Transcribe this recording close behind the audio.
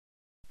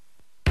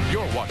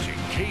You're watching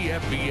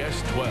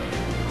KFVS-12.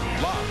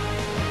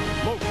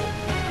 Live, local,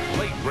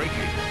 late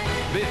breaking.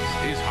 This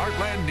is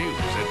Heartland News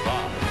at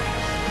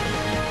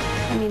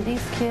 5. I mean,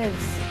 these kids,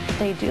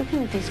 they do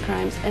commit these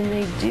crimes, and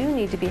they do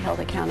need to be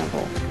held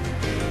accountable.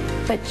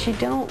 But you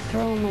don't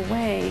throw them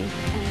away.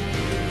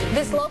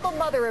 This local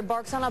mother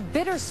embarks on a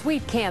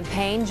bittersweet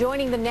campaign,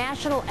 joining the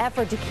national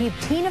effort to keep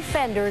teen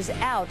offenders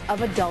out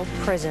of adult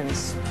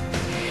prisons.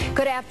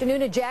 Good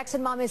afternoon. A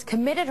Jackson mom has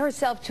committed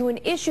herself to an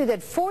issue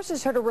that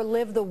forces her to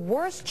relive the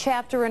worst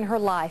chapter in her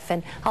life,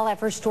 and I'll have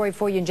her story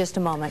for you in just a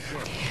moment.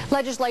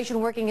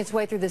 Legislation working its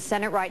way through the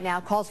Senate right now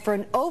calls for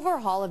an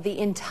overhaul of the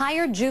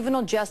entire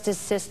juvenile justice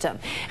system.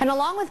 And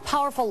along with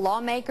powerful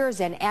lawmakers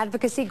and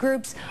advocacy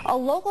groups, a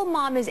local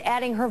mom is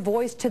adding her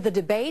voice to the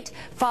debate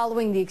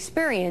following the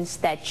experience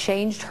that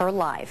changed her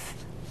life.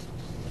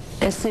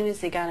 As soon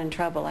as he got in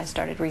trouble, I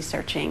started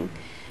researching.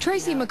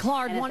 Tracy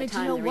McClard wanted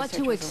to know what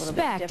to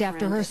expect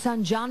after her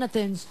son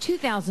Jonathan's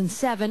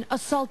 2007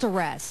 assault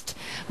arrest.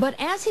 But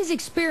as his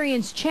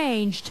experience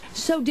changed,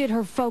 so did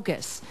her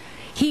focus.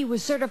 He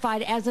was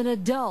certified as an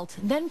adult,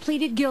 then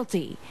pleaded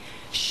guilty.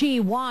 She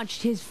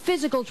watched his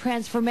physical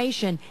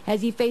transformation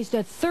as he faced a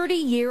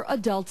 30-year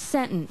adult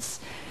sentence.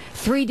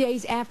 3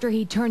 days after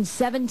he turned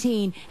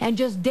 17, and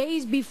just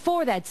days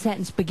before that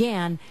sentence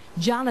began,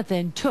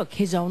 Jonathan took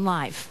his own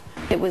life.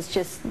 It was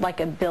just like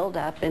a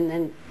build-up, and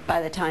then by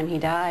the time he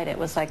died, it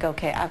was like,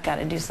 okay, I've got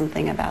to do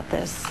something about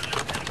this.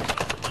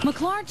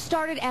 McClard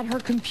started at her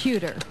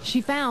computer.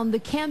 She found the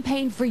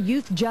Campaign for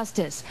Youth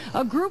Justice,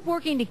 a group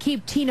working to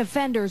keep teen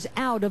offenders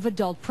out of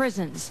adult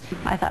prisons.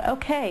 I thought,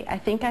 okay, I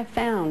think I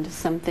found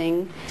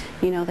something,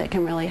 that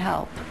can really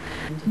help.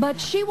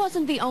 But she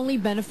wasn't the only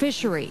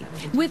beneficiary.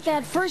 With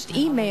that first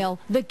email,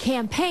 the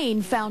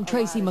campaign found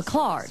Tracy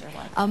McClard,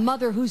 a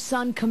mother whose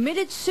son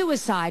committed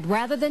suicide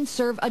rather than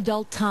serve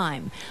adult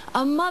time.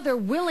 A mother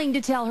willing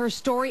to tell her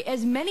story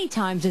as many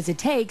times as it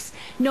takes,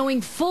 knowing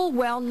full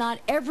well not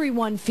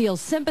everyone feels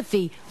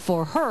sympathy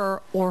for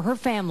her or her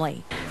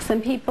family.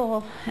 Some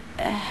people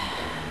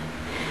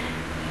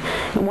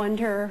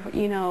wonder,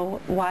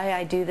 why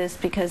I do this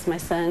because my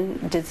son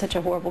did such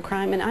a horrible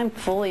crime, and I'm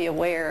fully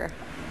aware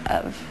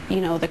of,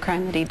 the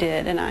crime that he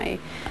did, and I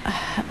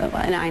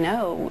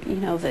know,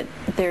 that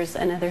there's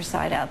another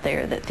side out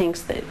there that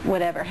thinks that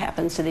whatever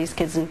happens to these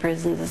kids in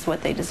prisons is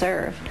what they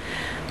deserve.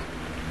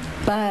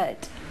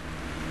 But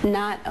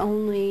not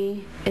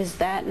only is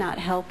that not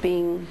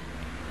helping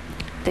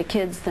the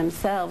kids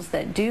themselves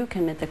that do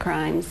commit the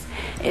crimes,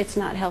 it's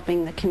not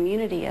helping the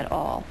community at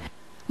all.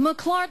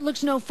 McClard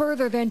looks no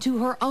further than to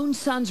her own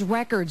son's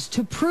records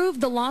to prove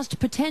the lost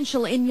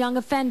potential in young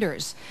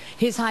offenders.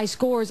 His high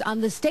scores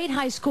on the state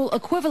high school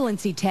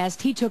equivalency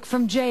test he took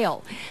from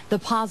jail, the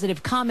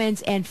positive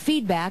comments and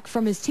feedback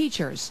from his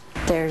teachers.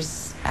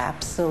 There's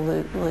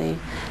absolutely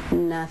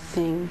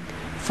nothing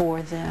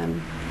for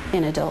them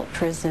in adult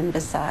prison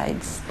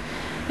besides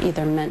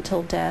either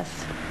mental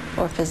death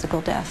or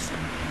physical death.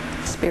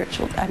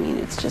 Spiritual,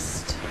 it's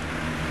just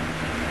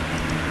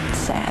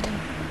sad.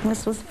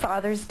 This was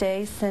Father's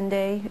Day,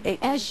 Sunday.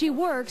 As she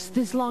works,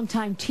 this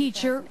longtime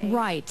teacher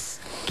writes,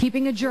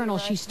 keeping a journal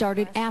she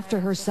started after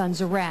her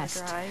son's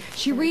arrest.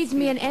 She reads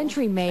me an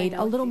entry made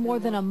a little more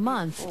than a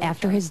month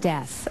after his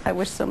death. I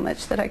wish so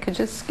much that I could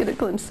just get a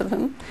glimpse of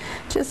him,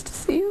 just to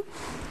see him.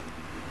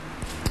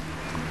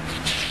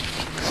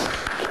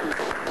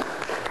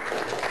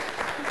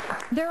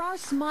 There are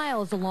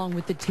smiles along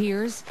with the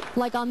tears,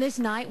 like on this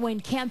night when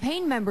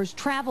campaign members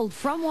traveled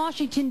from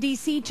Washington,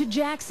 D.C. to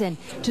Jackson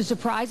to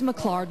surprise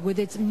McClard with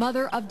its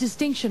Mother of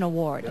Distinction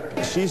Award.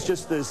 She's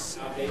just this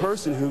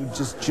person who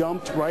just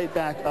jumped right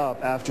back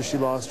up after she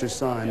lost her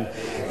son,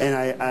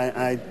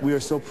 and we are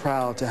so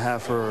proud to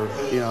have her,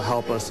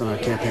 help us in our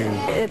campaign.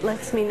 It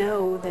lets me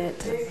know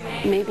that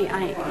maybe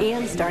I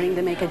am starting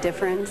to make a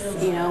difference.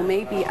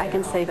 Maybe I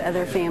can save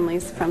other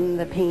families from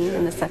the pain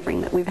and the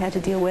suffering that we've had to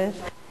deal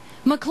with.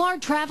 McClard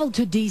traveled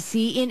to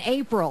D.C. in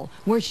April,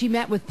 where she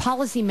met with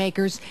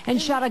policymakers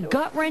and shot a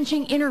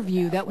gut-wrenching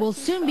interview that will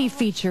soon be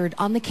featured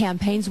on the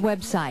campaign's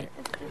website.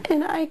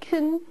 And I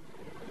can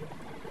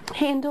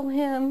handle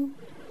him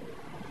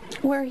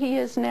where he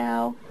is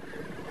now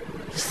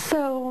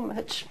so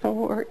much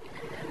more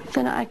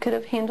than I could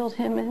have handled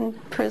him in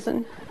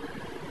prison,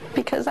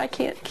 because I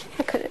couldn't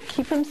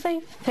keep him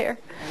safe there.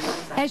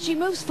 As she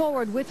moves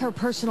forward with her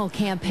personal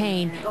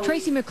campaign,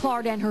 Tracy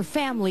McClard and her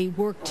family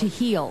work to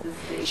heal.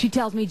 She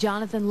tells me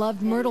Jonathan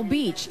loved Myrtle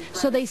Beach,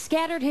 so they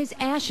scattered his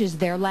ashes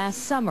there last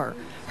summer.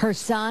 Her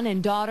son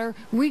and daughter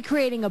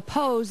recreating a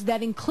pose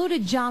that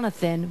included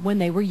Jonathan when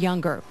they were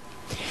younger.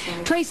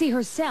 Tracy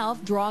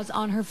herself draws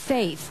on her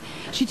faith.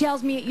 She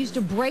tells me it used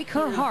to break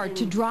her heart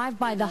to drive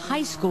by the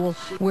high school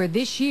where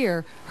this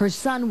year her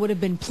son would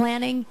have been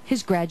planning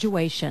his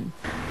graduation.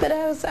 But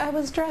as I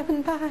was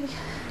driving by,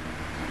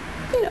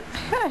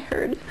 I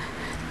heard,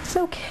 it's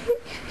okay,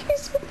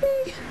 he's with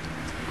me.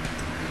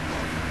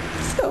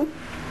 So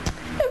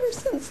ever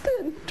since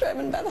then,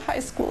 driving by the high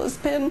school it's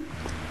been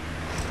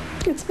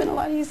a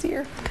lot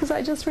easier, because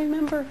I just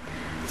remember,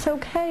 it's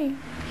okay,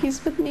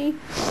 he's with me.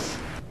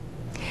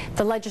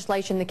 The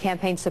legislation the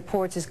campaign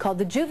supports is called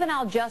the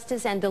Juvenile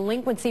Justice and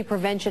Delinquency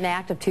Prevention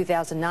Act of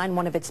 2009.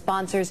 One of its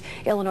sponsors,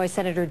 Illinois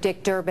Senator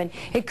Dick Durbin.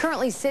 It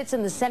currently sits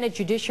in the Senate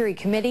Judiciary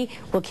Committee.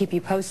 We'll keep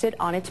you posted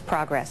on its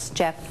progress.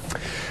 Jeff.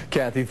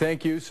 Kathy,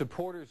 thank you.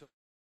 Supporters